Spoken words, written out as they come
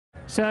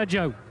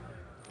Sergio,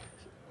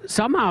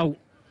 somehow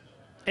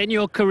in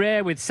your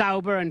career with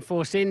Sauber and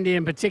Force India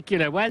in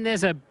particular, when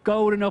there's a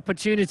golden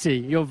opportunity,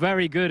 you're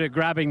very good at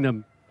grabbing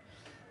them.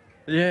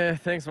 Yeah,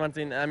 thanks,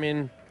 Martin. I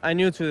mean, I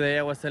knew today,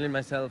 I was telling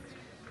myself,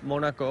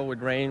 Monaco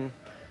with rain,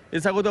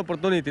 it's a good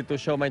opportunity to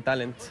show my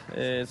talent.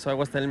 So I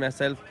was telling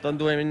myself, don't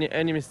do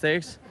any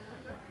mistakes,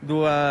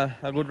 do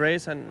a good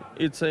race, and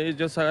it's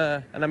just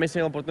an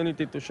amazing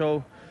opportunity to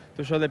show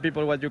the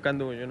people what you can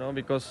do, you know,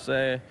 because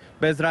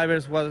best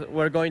drivers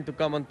were going to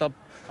come on top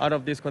out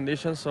of these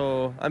conditions.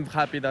 So I'm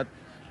happy that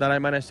I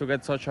managed to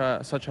get such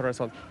a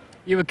result.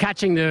 You were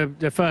catching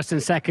the first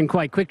and second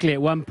quite quickly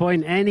at one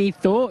point. Any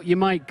thought you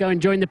might go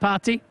and join the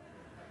party?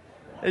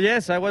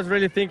 Yes, I was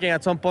really thinking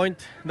at some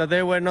point that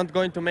they were not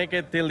going to make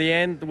it till the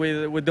end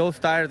with those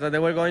tires, that they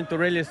were going to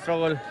really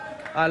struggle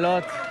a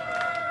lot.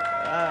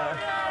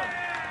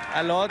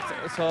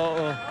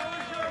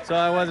 So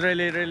I was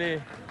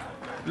really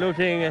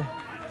looking.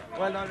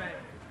 Well done, mate.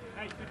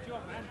 Hey, good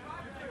job, man.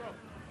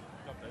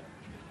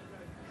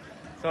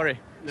 Sorry.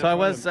 No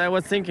problem. I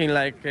was thinking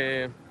like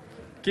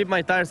keep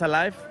my tires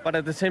alive, but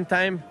at the same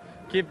time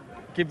keep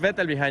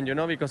Vettel behind, you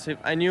know, because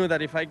I knew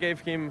that if I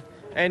gave him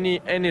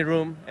any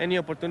room, any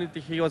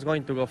opportunity, he was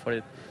going to go for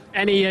it.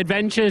 Any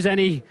adventures,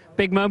 any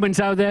big moments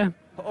out there?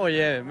 Oh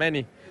yeah,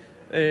 many.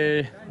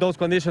 Those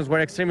conditions were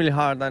extremely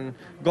hard, and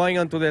going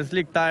onto the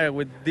slick tire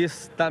with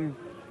this damn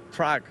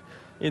track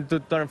into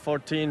turn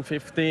 14,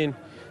 15,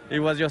 it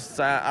was just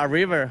a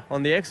river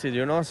on the exit,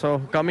 you know. So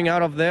coming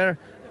out of there,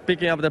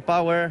 picking up the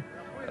power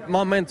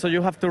moment, so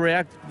you have to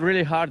react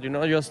really hard, you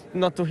know, just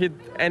not to hit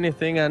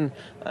anything, and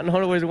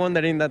always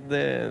wondering that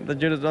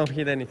you don't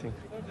hit anything.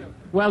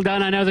 Well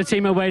done. I know the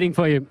team are waiting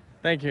for you.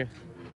 Thank you.